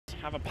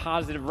have a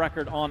positive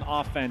record on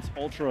offense.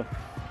 Ultra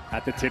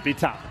at the tippy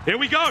top. Here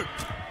we go.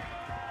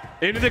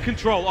 Into the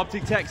control,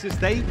 Optic Texas,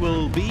 they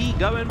will be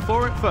going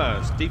for it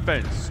first.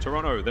 Defense,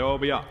 Toronto, they'll all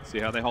be up. See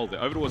how they hold it.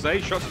 Over towards A,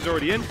 Shotzzy's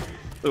already in. A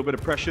little bit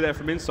of pressure there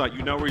from inside.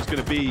 You know where he's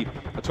going to be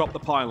atop the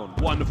pylon.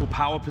 Wonderful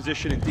power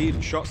position indeed.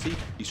 And Shotzzy,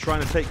 he's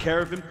trying to take care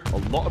of him. A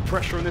lot of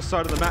pressure on this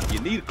side of the map. You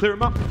need to clear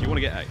him up if you want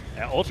to get A.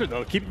 Yeah, Ultra,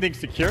 though, keeping things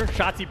secure.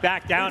 Shotzzy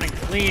back down and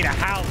clean a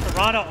house.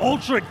 Toronto,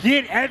 Ultra,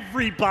 get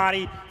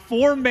everybody.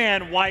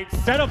 Four-man wipe,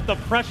 set up the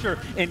pressure,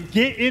 and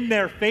get in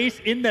their face,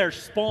 in their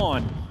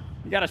spawn.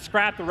 You got a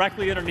scrap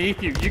directly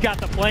underneath you. You got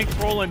the flanks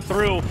rolling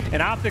through,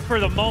 and Optic for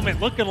the moment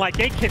looking like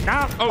they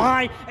cannot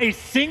buy a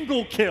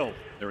single kill.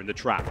 They're in the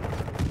trap.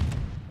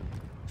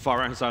 Far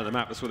right hand side of the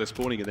map, that's where they're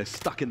spawning, and they're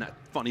stuck in that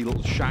funny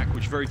little shack,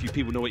 which very few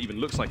people know what it even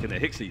looks like in their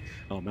Hixie.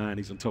 Oh man,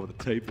 he's on top of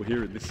the table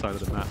here in this side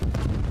of the map.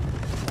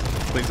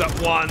 Cleans up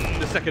one,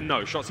 the second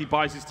no. Shotzzy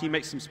buys his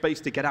teammates some space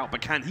to get out, but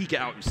can he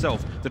get out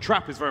himself? The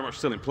trap is very much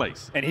still in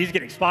place. And he's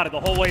getting spotted the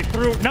whole way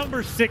through.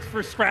 Number 6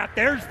 for Scrap.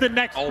 There's the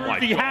next group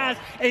he has.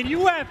 And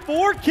you have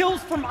 4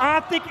 kills from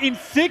Optic and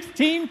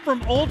 16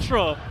 from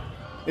Ultra.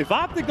 If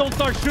Optic don't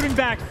start shooting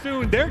back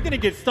soon, they're going to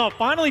get stuffed.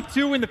 Finally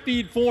 2 in the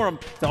feed for him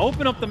to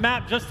open up the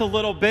map just a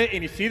little bit.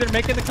 And you see they're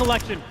making the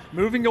collection,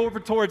 moving over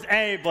towards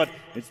A, but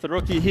it's the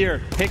rookie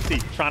here, Pixie,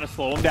 trying to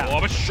slow him down. Oh,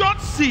 but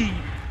Shotzzy!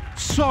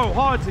 So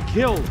hard to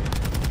kill.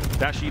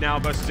 Dashy now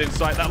versus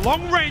Insight. That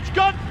long-range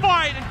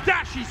gunfight, and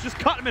Dashy's just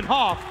cut him in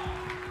half.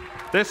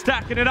 They're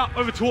stacking it up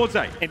over towards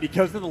A. And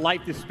because of the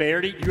life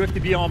disparity, you have to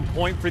be on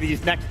point for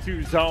these next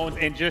 2 zones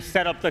and just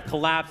set up the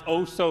collapse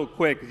oh so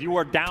quick, because you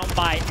are down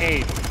by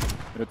 8.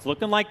 But it's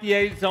looking like the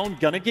A zone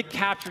gonna get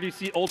captured. You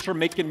see Ultra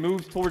making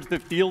moves towards the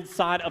field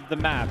side of the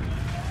map.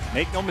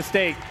 Make no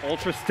mistake,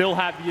 Ultra still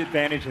have the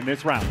advantage in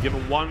this round.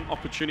 Given one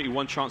opportunity,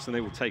 one chance, and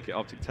they will take it.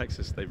 Optic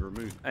Texas, they've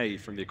removed A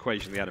from the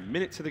equation. They had a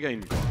minute to the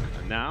game clock.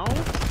 And now,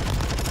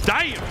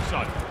 damn,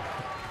 son.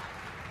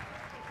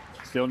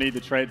 Still need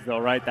the trades though,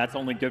 right? That's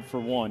only good for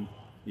 1.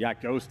 You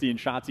got Ghosty and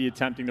Shotzzy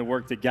attempting to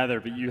work together,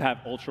 but you have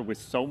Ultra with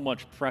so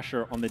much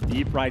pressure on the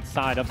deep right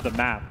side of the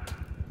map.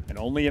 And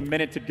only a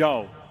minute to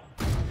go.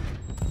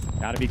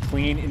 Got to be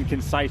clean and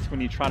concise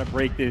when you try to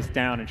break this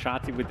down. And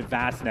Shotzzy with the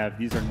Vastnev.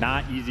 These are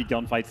not easy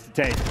gunfights to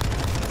take.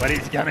 But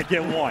he's going to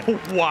get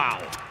 1.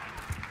 Wow.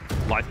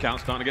 Life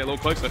count starting to get a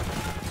little closer.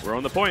 We're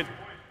on the point.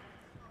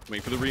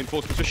 Waiting for the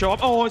reinforcements to show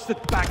up. Oh, it's the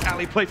back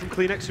alley play from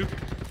cleanx who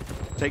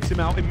takes him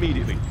out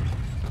immediately.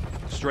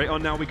 Straight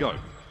on now we go.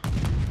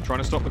 Trying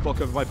to stop the clock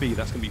over by B.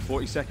 That's going to be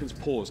 40 seconds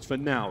paused for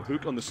now.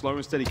 Huke on the slow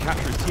and steady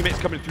capture. His teammates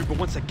coming through, but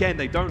once again,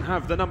 they don't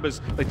have the numbers.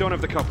 They don't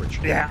have the coverage.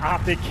 Yeah,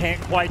 Optic can't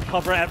quite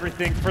cover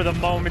everything for the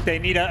moment. They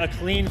need a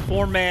clean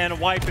 4-man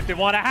wipe if they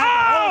want to have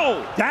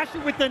it. Oh! Dashy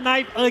with the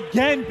knife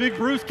again. Big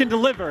Bruce can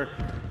deliver.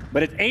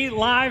 But it's 8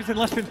 lives and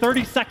less than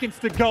 30 seconds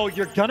to go.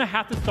 You're going to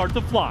have to start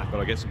to fly.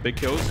 But I get some big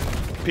kills.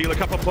 Peel a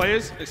couple of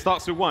players, it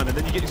starts with 1, and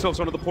then you get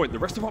yourselves onto the point. The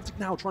rest of Optic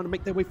now trying to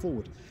make their way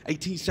forward.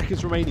 18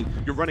 seconds remaining,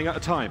 you're running out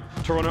of time.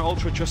 Toronto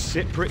Ultra just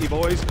sit pretty,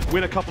 boys.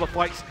 Win a couple of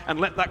fights and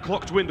let that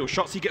clock dwindle.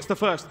 Shotzzy gets the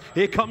first.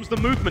 Here comes the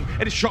movement,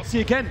 and it's Shotzzy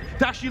again.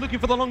 Dashy looking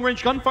for the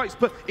long-range gunfights,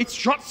 but it's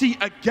Shotzzy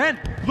again.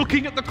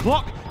 Looking at the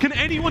clock, can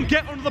anyone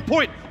get onto the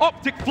point?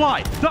 Optic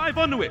fly, dive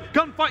onto it.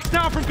 Gunfights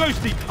now from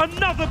Ghosty.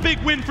 Another big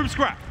win from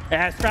Scrap.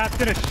 Yeah, Scrap's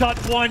gonna shut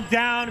 1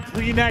 down.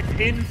 cleanx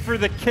in for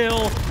the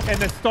kill,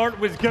 and the start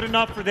was good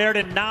enough for there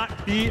to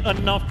not be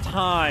enough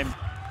time.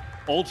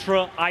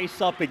 Ultra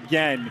ice up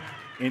again,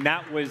 and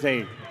that was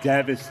a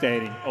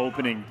devastating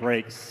opening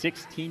break.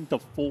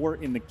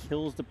 16-4 in the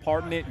kills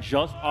department,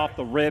 just off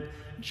the rip,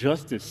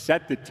 just to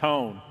set the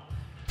tone.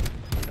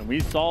 And we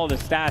saw the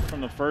stats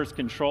from the first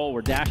control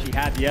where Dashy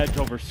had the edge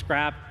over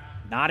Scrap.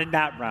 Not in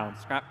that round.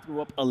 Scrap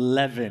threw up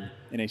 11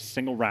 in a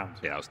single round.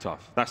 Yeah, it was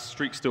tough. That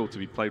streak still to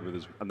be played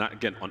with, and that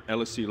again on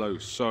LSC low,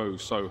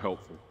 so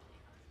helpful.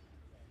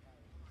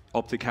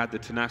 Optic had the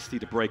tenacity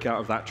to break out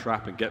of that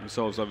trap and get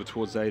themselves over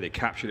towards A. They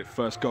captured it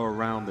first go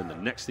around, and the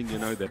next thing you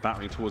know, they're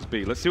battling towards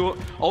B. Let's see what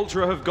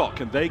Ultra have got.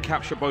 Can they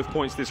capture both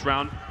points this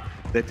round?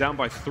 They're down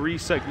by 3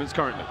 segments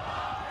currently.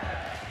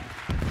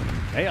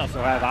 They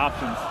also have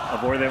options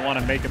of where they want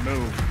to make a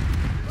move.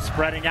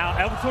 Spreading out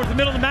towards the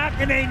middle of the map,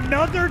 and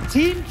another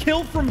team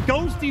kill from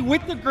Ghosty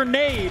with the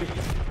grenade.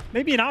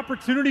 Maybe an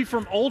opportunity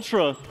from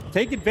Ultra.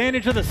 Take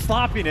advantage of the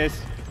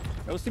sloppiness.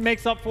 Ghosty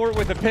makes up for it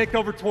with a pick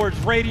over towards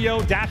Radio.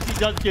 Dashy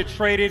does get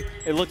traded.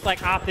 It looks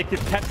like Optic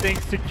has kept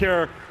things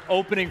secure.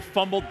 Opening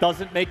fumble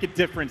doesn't make a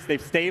difference. They've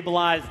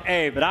stabilized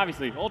A, but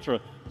obviously Ultra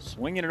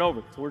swinging it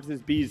over towards this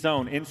B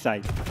zone.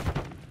 Insight.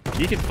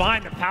 You can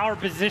find the power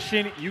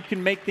position. You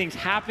can make things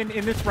happen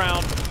in this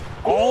round.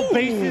 All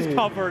bases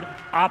covered.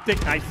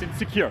 Optic nice and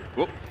secure.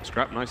 Whoop,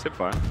 Scrap, nice hip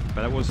fire.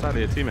 But that was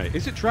sadly a teammate.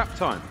 Is it trap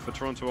time for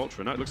Toronto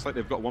Ultra? No, it looks like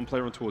they've got 1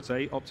 player on towards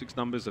A. Optic's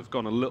numbers have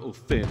gone a little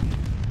thin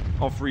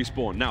off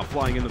respawn. Now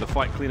flying into the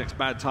fight. cleanx,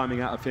 bad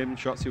timing out of him.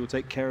 Shotzzy will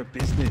take care of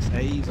business.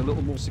 A's a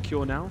little more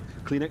secure now.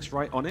 cleanx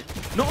right on it.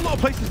 Not a lot of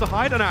places to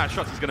hide. And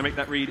Shotzzy's going to make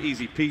that read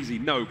easy peasy.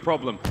 No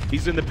problem.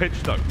 He's in the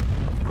pinch though.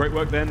 Great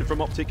work then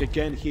from Optic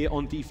again here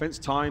on defense.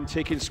 Time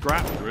ticking.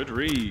 Scrap. Good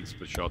reads,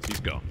 but shotzzy's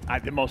gone.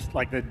 The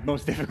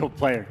most difficult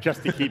player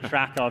just to keep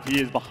track of. He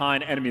is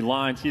behind enemy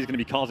lines. He's going to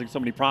be causing so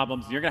many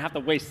problems. You're going to have to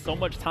waste so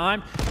much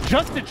time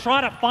just to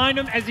try to find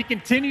him as he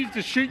continues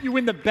to shoot you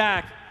in the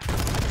back.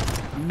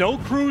 No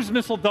cruise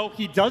missile though.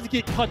 He does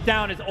get cut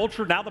down as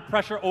Ultra now the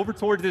pressure over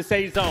towards this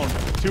A zone.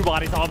 2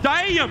 bodies on.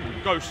 Damn!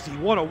 Ghosty,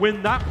 what a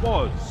win that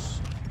was.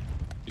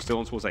 You're still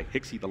on towards A.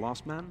 Hixie, the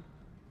last man.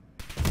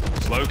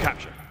 Slow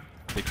capture.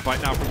 Big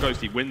fight now from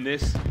Ghosty. Win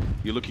this,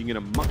 you're looking in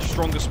a much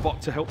stronger spot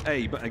to help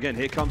A. But again,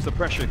 here comes the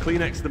pressure.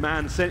 cleanx, the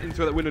man sent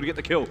into that window to get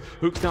the kill.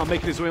 huke's now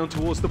making his way on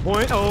towards the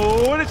point.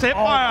 Oh, and it's hit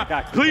fire.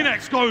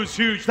 cleanx goes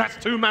huge. That's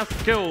 2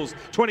 massive kills.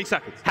 20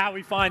 seconds. How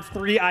he finds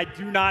 3, I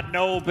do not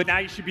know. But now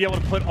you should be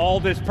able to put all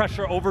this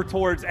pressure over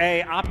towards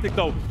A. Optic,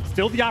 though,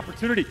 still the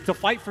opportunity to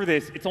fight for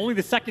this. It's only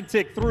the second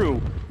tick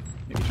through.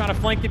 Maybe try to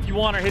flank if you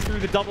want, or hit through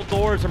the double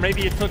doors, or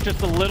maybe it took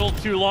just a little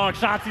too long.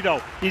 shotzzy,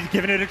 though, he's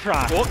giving it a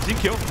try. Oh, team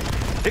kill.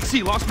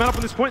 Hixie, last man up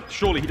on this point.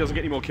 Surely he doesn't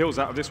get any more kills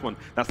out of this one.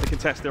 That's the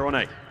contest there on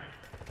A.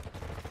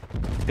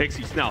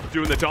 Hixie's now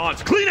doing the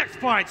dance. cleanx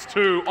finds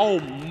 2.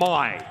 Oh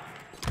my.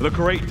 The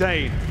Great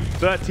Dane.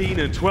 13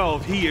 and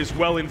 12. He is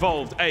well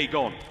involved. A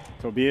gone.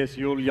 Tobias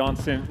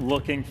Juliansen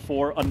looking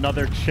for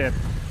another chip.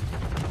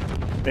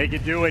 They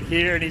can do it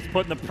here, and he's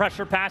putting the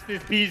pressure past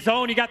this B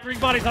zone. He got 3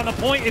 bodies on the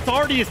point. It's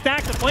already a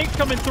stack. The flank's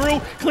coming through.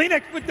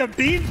 cleanx with the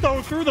beams,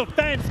 though, through the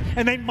fence,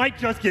 and they might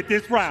just get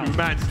this round.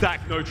 2-man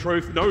stack, no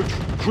trophy, no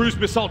cruise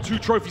missile, 2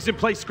 trophies in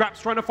place. Scrap's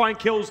trying to find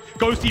kills.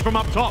 Ghosty from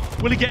up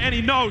top. Will he get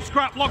any? No.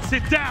 Scrap locks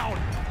it down.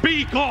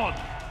 B gone.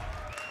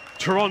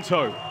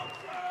 Toronto.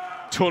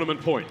 Tournament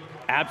point.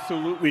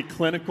 Absolutely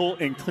clinical,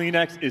 and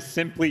cleanx is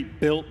simply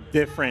built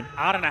different.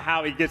 I don't know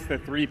how he gets the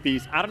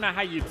 3-piece. I don't know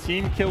how you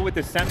team kill with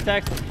the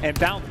Semtex and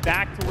bounce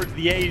back towards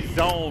the A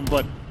zone,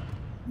 but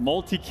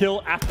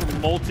multi-kill after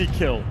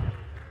multi-kill.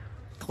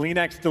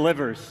 cleanx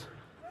delivers.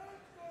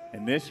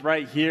 And this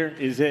right here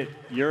is it.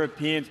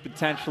 Europeans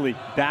potentially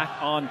back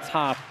on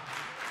top.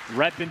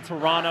 Rep in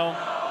Toronto,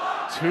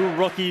 2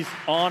 rookies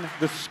on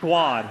the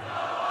squad.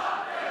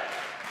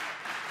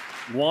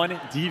 1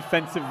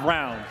 defensive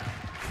round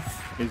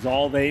is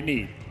all they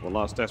need. Well,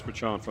 last desperate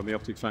chant from the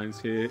Optic fans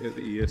here at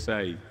the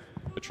ESA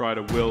to try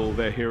to will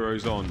their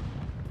heroes on.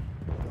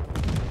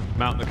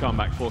 Mount the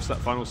comeback, force that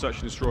final search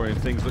and destroy, and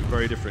things look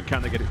very different.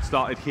 Can they get it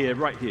started here,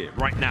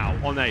 right now,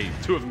 on A?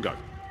 2 of them go.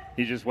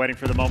 He's just waiting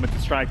for the moment to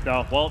strike,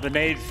 though. Well, the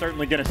nade's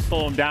certainly going to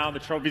slow him down. The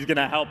trophy's going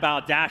to help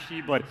out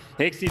Dashy, but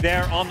Hixie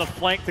there on the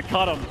flank to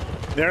cut him.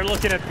 They're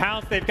looking at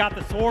pounce. They've got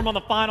the swarm on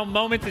the final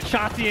moments. It's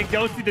shotzzy and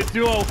ghosty, the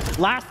duo.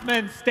 Last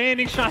man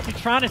standing. shotzzy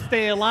trying to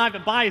stay alive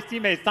and buy his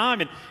teammates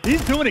time, and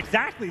he's doing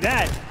exactly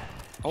that.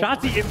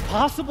 shotzzy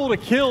impossible to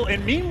kill,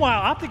 and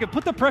meanwhile, Optic can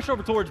put the pressure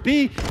over towards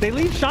B. They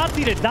leave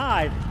shotzzy to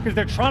die because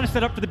they're trying to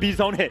set up for the B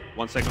zone hit.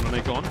 1 second on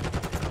A gone.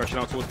 Pressure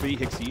now towards B.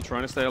 Hixie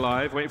trying to stay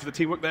alive. Waiting for the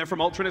teamwork there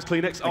from Ultra and his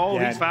cleanx. Oh,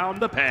 he's found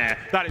the pair.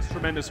 That is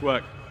tremendous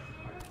work.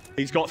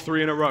 He's got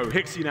 3 in a row.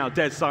 Hixie now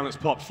dead silence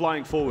pops,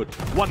 flying forward.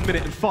 1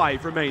 minute and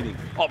 5 remaining.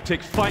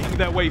 Optic fighting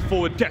their way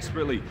forward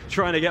desperately,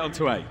 trying to get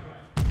onto A.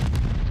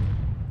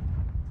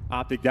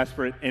 Optic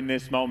desperate in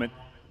this moment.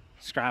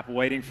 Scrap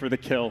waiting for the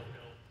kill.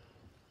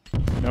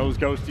 Knows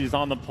Ghosty's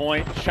on the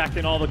point,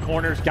 checking all the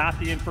corners, got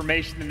the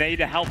information they need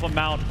to help him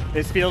out.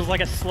 This feels like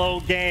a slow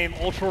game.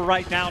 Ultra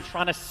right now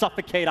trying to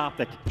suffocate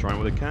Optic. Trying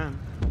what it can.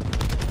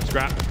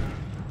 Scrap.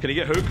 Can he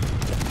get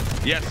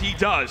huke? Yes, he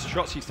does.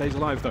 shotzzy stays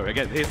alive, though.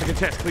 Again, here's the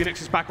contest.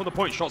 cleanx is back on the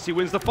point. shotzzy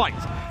wins the fight.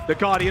 The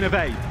Guardian of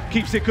A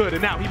keeps it good,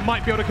 and now he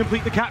might be able to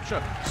complete the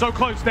capture. So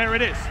close, there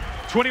it is.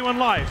 21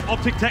 lives.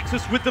 Optic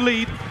Texas with the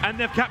lead, and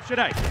they've captured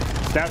A.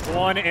 Step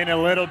 1 in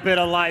a little bit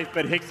of life,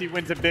 but Hixie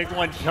wins a big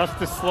one just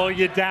to slow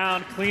you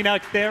down.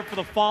 cleanx there for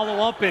the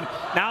follow-up, and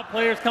now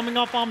players coming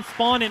up on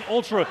spawn in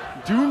Ultra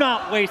do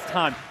not waste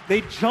time.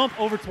 They jump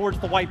over towards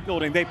the white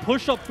building. They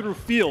push up through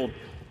field,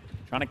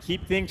 trying to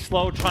keep things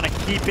slow, trying to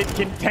keep it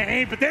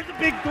contained, but there's a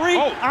big 3.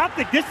 Oh.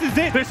 Optic, this is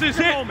it. This is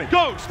it. Moment.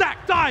 Go,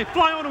 stack, dive,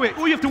 fly onto it.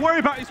 All you have to worry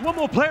about is 1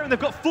 more player, and they've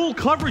got full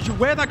coverage of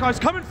where that guy's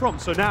coming from.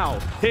 So now,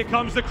 here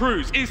comes the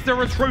cruise. Is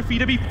there a trophy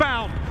to be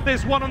found?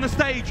 There's 1 on the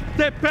stage.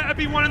 There better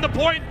be 1 in the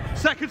point.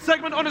 Second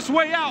segment on its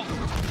way out.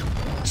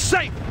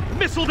 Safe,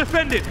 missile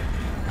defended.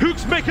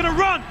 huke's making a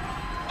run.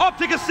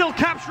 Optic is still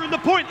capturing the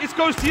point. It's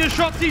ghosty and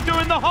shotzzy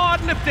doing the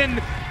hard lifting.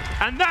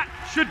 And that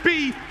should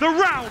be the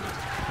round.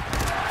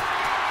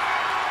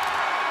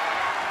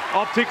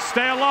 Optic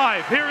stay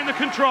alive here in the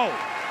control.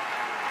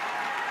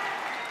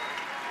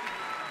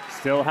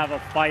 Still have a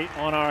fight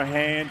on our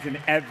hands, and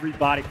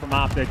everybody from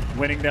Optic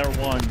winning their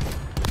ones.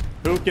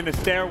 huke in the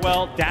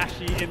stairwell,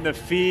 Dashy in the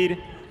feed.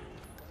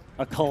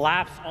 A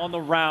collapse on the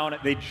round.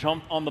 They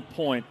jump on the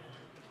point.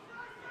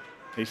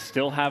 They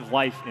still have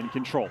life in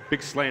control.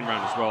 Big slaying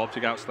round as well.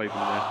 Optic outslayed them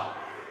there.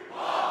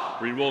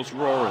 Green walls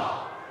roaring.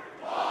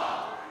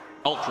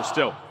 Ultra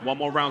still. 1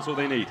 more round's all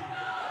they need.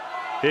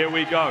 Here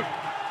we go.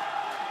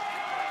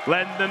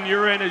 Lend them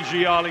your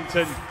energy,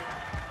 Arlington.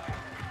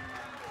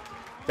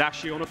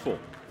 Dashy on a 4.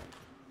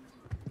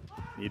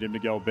 Need him to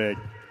go big.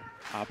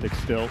 Optic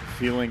still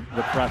feeling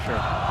the pressure.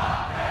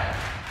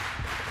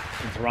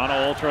 And Toronto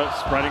Ultra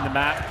spreading the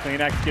map.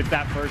 cleanx gets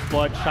that first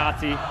blood.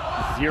 shotzzy,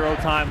 0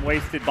 time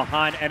wasted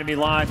behind enemy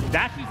lines.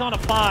 Dashy's on a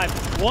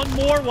 5. One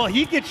more, well,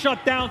 he gets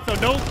shut down, so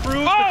no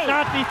crew. But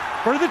shotzzy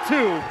for the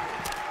 2.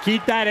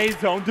 Keep that A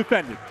zone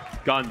defended.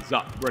 Guns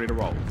up, ready to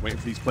roll. Waiting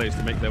for these players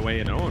to make their way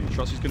in. And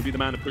shotzzy's going to be the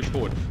man to push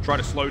forward. Try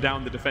to slow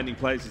down the defending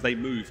players as they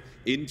move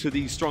into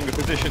these stronger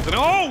positions. And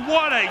oh,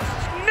 what a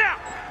snap!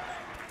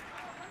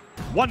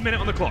 1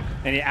 minute on the clock.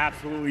 And he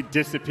absolutely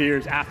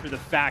disappears after the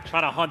fact.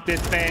 Trying to hunt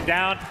this man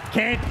down.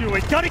 Can't do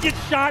it. Gonna get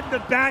shot in the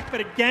back, but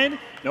again,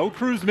 no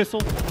cruise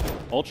missile.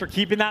 Ultra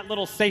keeping that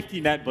little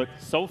safety net, but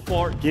so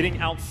far getting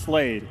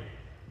outslayed.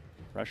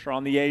 Pressure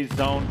on the A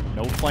zone.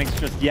 No flanks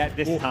just yet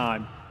this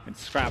time. And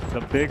Scrap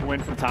with a big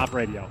win from Top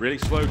Radio. Really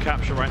slow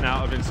capture right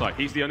now of Insight.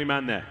 He's the only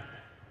man there.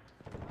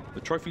 The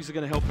trophies are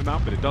going to help him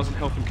out, but it doesn't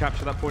help him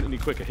capture that point any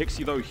quicker.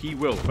 Hixie, though, he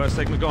will. First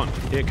segment gone.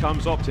 Here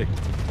comes Optic.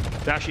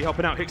 Dashy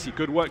helping out Hixie.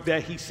 Good work there.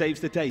 He saves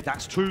the day.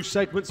 That's 2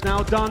 segments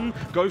now done.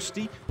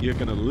 Ghosty, you're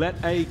going to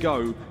let A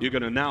go. You're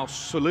going to now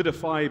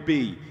solidify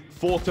B,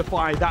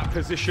 fortify that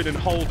position and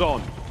hold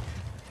on.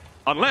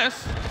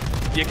 Unless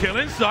you kill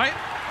Insight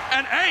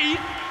and A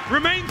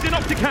remains in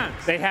Optic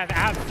hands. They have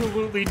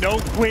absolutely no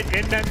quit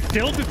in them.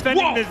 Still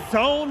defending the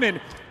zone,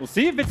 and we'll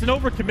see if it's an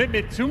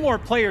overcommitment. 2 more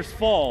players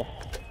fall.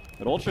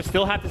 But Ultra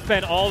still have to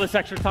spend all this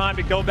extra time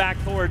to go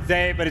back towards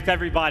A, but it's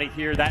everybody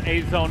here. That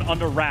A zone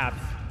under wraps.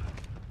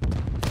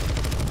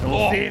 And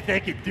we'll see if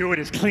they can do it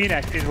as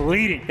cleanx is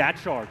leading that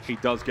charge. He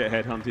does get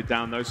headhunted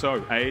down though,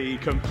 so A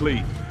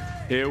complete.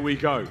 Here we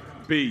go.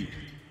 B.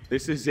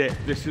 This is it.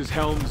 This is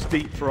Helm's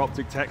Deep for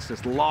Optic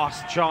Texas.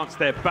 Last chance.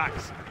 Their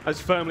backs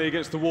as firmly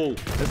against the wall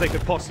as they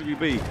could possibly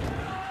be.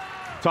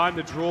 Time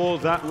to draw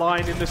that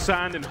line in the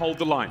sand and hold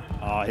the line.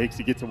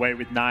 Hixie gets away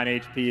with 9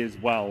 HP as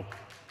well.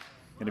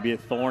 Going to be a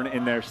thorn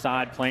in their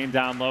side, playing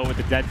down low with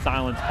the dead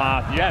silence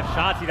path. You have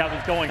shotzzy that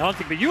was going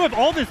hunting, but you have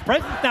all this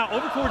presence now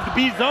over towards the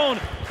B zone.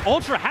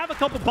 Ultra have a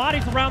couple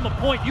bodies around the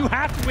point. You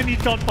have to win these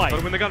gunfights.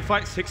 Gotta win the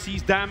gunfights.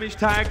 Hixie's damage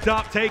tagged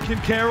up, taken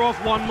care of.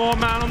 1 more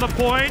man on the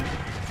point.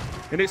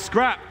 And it's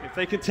Scrap. If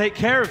they can take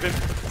care of him,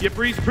 you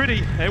breathe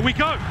pretty. There we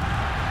go.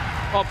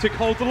 Optic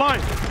hold the line.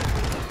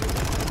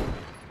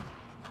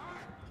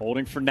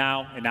 Holding for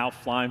now, and now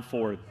flying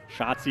forward.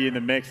 shotzzy in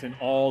the mix, and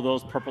all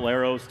those purple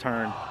arrows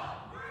turn.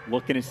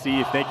 Looking to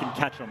see if they can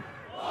catch him.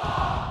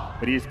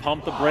 But he has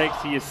pumped the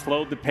brakes, he has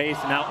slowed the pace,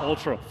 and now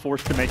Ultra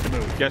forced to make the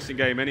move. Guessing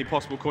game, any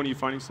possible corner you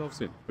find yourselves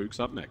in.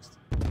 huke's up next.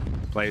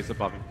 Players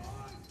above him.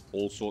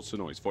 All sorts of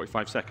noise.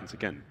 45 seconds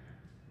again.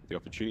 The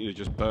opportunity to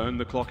just burn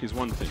the clock is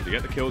one thing, to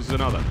get the kills is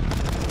another.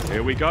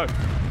 Here we go.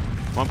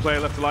 1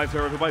 player left alive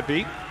there over by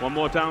B. 1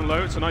 more down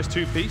low, it's a nice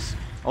 2-piece.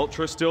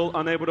 Ultra still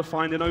unable to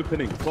find an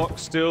opening. Clock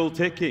still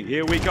ticking.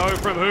 Here we go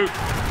from huke.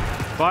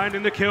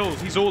 Finding the kills.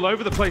 He's all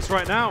over the place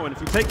right now, and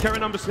if we take care of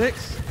number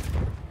 6,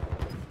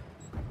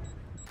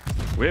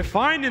 we're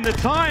finding the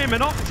time,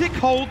 and Optic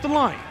hold the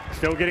line.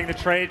 Still getting the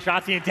trade.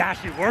 shotzzy and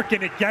Dashy working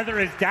together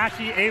as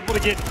Dashy able to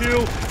get 2.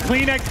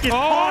 cleanx gets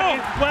caught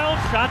as well.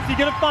 shotzzy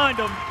gonna find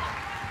him.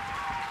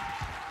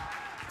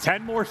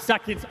 10 more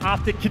seconds.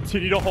 Optic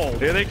continue to hold.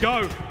 Here they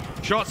go.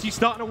 shotzzy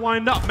starting to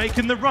wind up,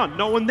 making the run.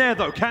 No one there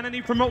though. Can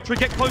any from Ultra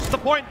get close to the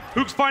point?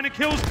 huke's finding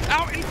kills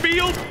out in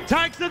field.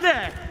 Tags are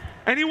there.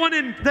 Anyone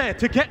in there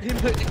to get him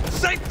to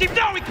safety?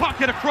 No, he can't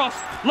get across.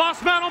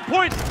 Last man on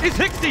point is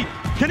Hixie.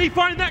 Can he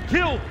find that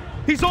kill?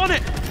 He's on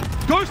it.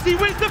 Ghosty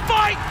wins the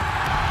fight.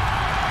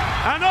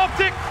 And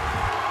Optic.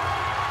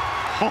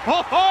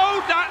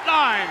 Hold that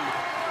line.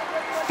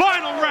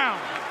 Final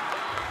round.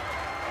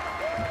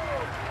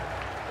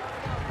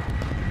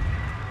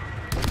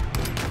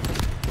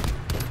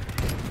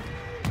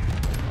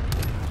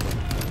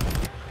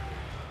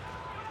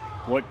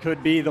 What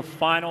could be the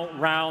final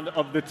round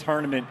of the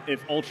tournament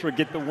if Ultra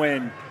get the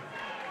win.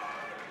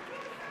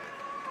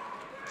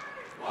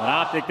 But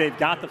Optic, they've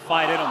got the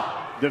fight in them,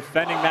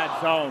 defending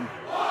that zone.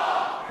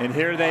 And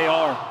here they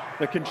are,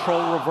 the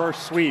control reverse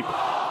sweep.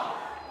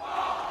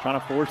 Trying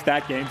to force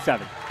that game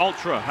 7.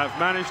 Ultra have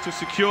managed to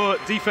secure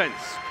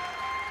defense.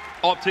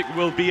 Optic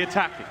will be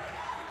attacking.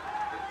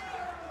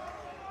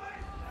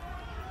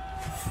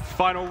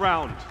 Final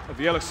round of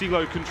the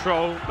LSCLO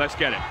control. Let's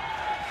get it.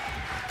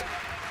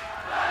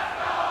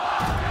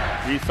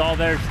 You saw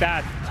their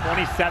stats,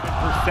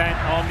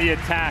 27% on the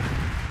attack.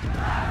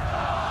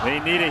 They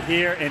need it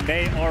here, and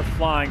they are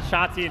flying.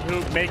 shotzzy and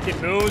huke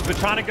making moves, but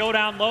trying to go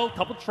down low.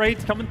 Couple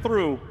trades coming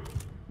through.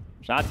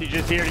 shotzzy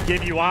just here to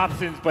give you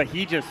options, but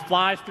he just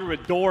flies through a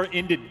door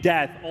into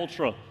death.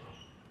 Ultra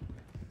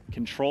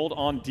controlled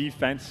on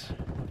defense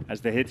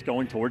as the hit's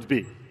going towards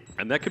B.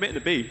 And they're committing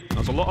to B.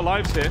 There's a lot of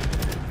lives here.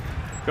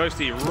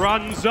 Ghosty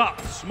runs up,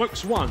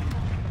 smokes 1.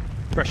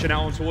 Pressure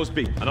now on towards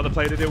B. Another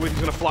player to deal with.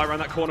 He's going to fly around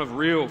that corner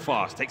real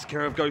fast. Takes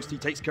care of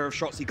Ghosty, takes care of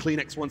shotzzy.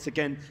 cleanx once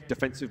again.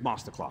 Defensive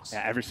masterclass.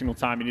 Yeah, every single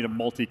time you need a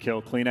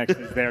multi-kill, cleanx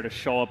is there to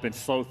show up and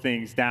slow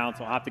things down.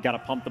 So Optic got to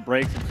pump the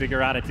brakes and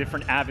figure out a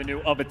different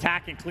avenue of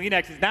attack. And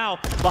cleanx is now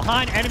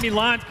behind enemy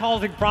lines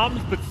causing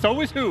problems, but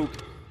so is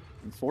huke.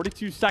 In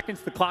 42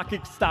 seconds, the clock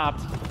gets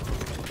stopped.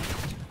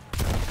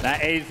 That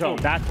A zone,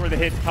 that's where the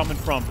hit's coming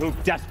from.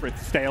 huke desperate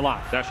to stay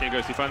alive. Dashy and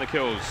Ghosty find the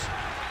kills.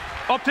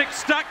 Optic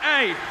stack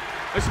A.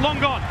 It's long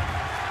gone.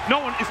 No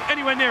one is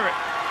anywhere near it.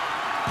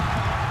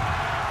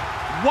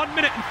 1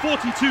 minute and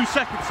 42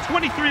 seconds,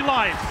 23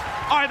 lives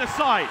either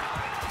side.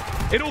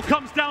 It all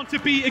comes down to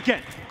B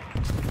again.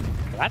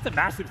 That's a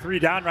massive 3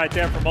 down right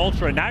there from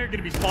Ultra. Now you're going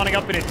to be spawning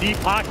up in a deep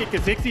pocket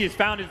because Hixie has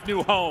found his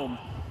new home.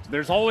 So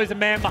there's always a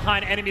man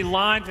behind enemy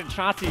lines, and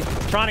shotzzy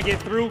trying to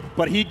get through,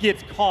 but he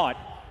gets caught.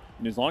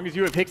 And as long as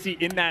you have Hixie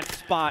in that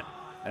spot,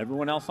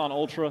 everyone else on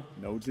Ultra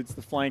knows it's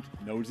the flank,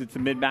 knows it's the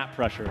mid-map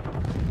pressure.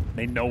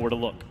 They know where to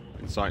look.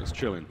 Insight's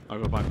chilling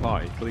over by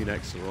Pi.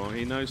 cleanx, well,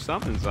 he knows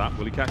something's up.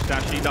 Will he catch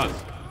Dash? He does.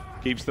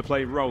 Keeps the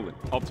play rolling.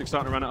 Optic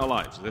starting to run out of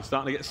lives. They're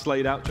starting to get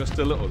slayed out just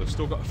a little. They've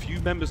still got a few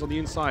members on the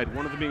inside,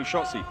 one of them being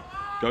shotzzy.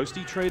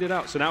 Ghosty traded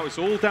out, so now it's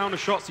all down to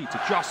shotzzy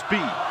to just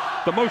be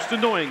the most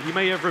annoying he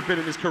may ever have been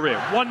in his career.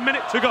 1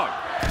 minute to go.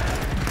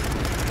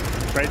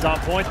 Trade's on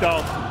point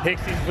though.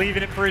 Hixie's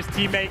leaving it for his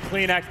teammate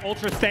cleanx.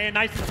 Ultra staying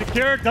nice and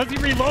secure. Does he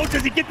reload?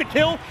 Does he get the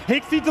kill?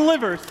 Hixie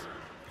delivers.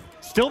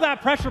 Still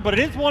that pressure, but it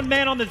is one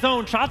man on the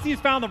zone. shotzzy has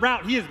found the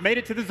route. He has made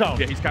it to the zone.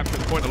 Yeah, he's captured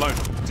the point alone.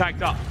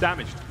 Tagged up,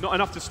 damaged. Not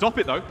enough to stop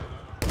it though.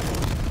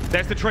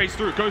 There's the trace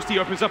through. Ghosty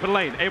opens up a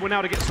lane. Able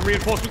now to get some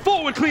reinforcement.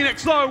 Forward,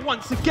 cleanx low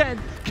once again.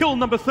 Kill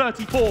number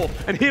 34.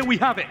 And here we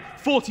have it.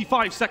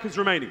 45 seconds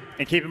remaining.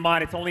 And keep in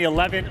mind, it's only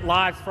 11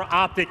 lives for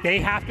Optic.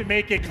 They have to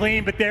make it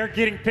clean, but they're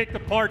getting picked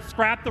apart.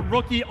 Scrap the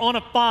rookie on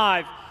a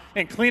 5.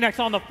 And cleanx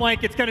on the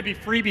flank. It's going to be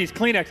freebies.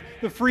 cleanx,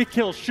 the free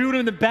kill. Shoot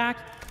him in the back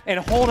and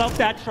hold up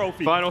that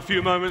trophy. Final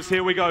few moments,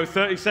 here we go.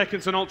 30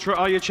 seconds and Ultra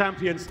are your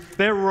champions.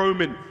 They're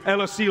roaming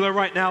Elosila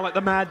right now like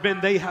the madmen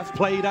they have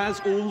played as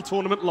all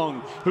tournament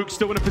long. huke's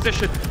still in a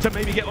position to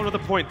maybe get onto the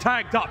point.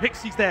 Tagged up,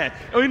 Hixie's there.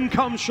 In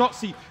comes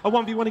shotzzy. A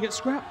 1v1 against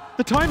scrap.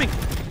 The timing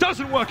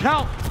doesn't work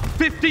out.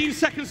 15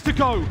 seconds to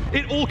go.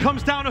 It all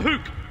comes down to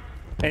huke.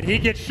 And he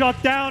gets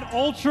shut down.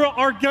 Ultra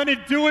are gonna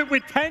do it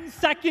with 10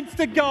 seconds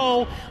to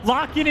go.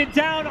 Locking it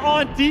down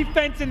on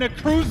defense and the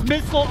cruise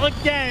missile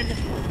again.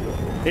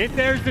 If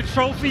there's the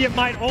trophy, it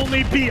might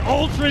only be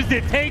Ultras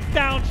that takes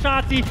down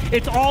shotzzy.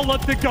 It's all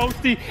up to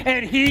Ghosty,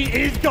 and he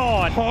is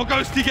gone. Oh,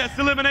 Ghosty gets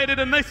eliminated,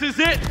 and this is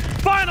it.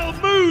 Final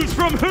moves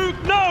from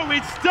huke. No,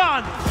 it's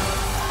done.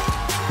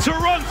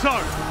 Toronto.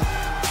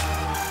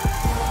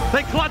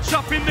 They clutch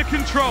up into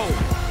control.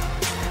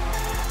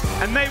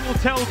 And they will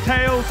tell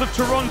tales of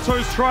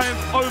Toronto's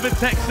triumph over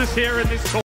Texas here in this tournament.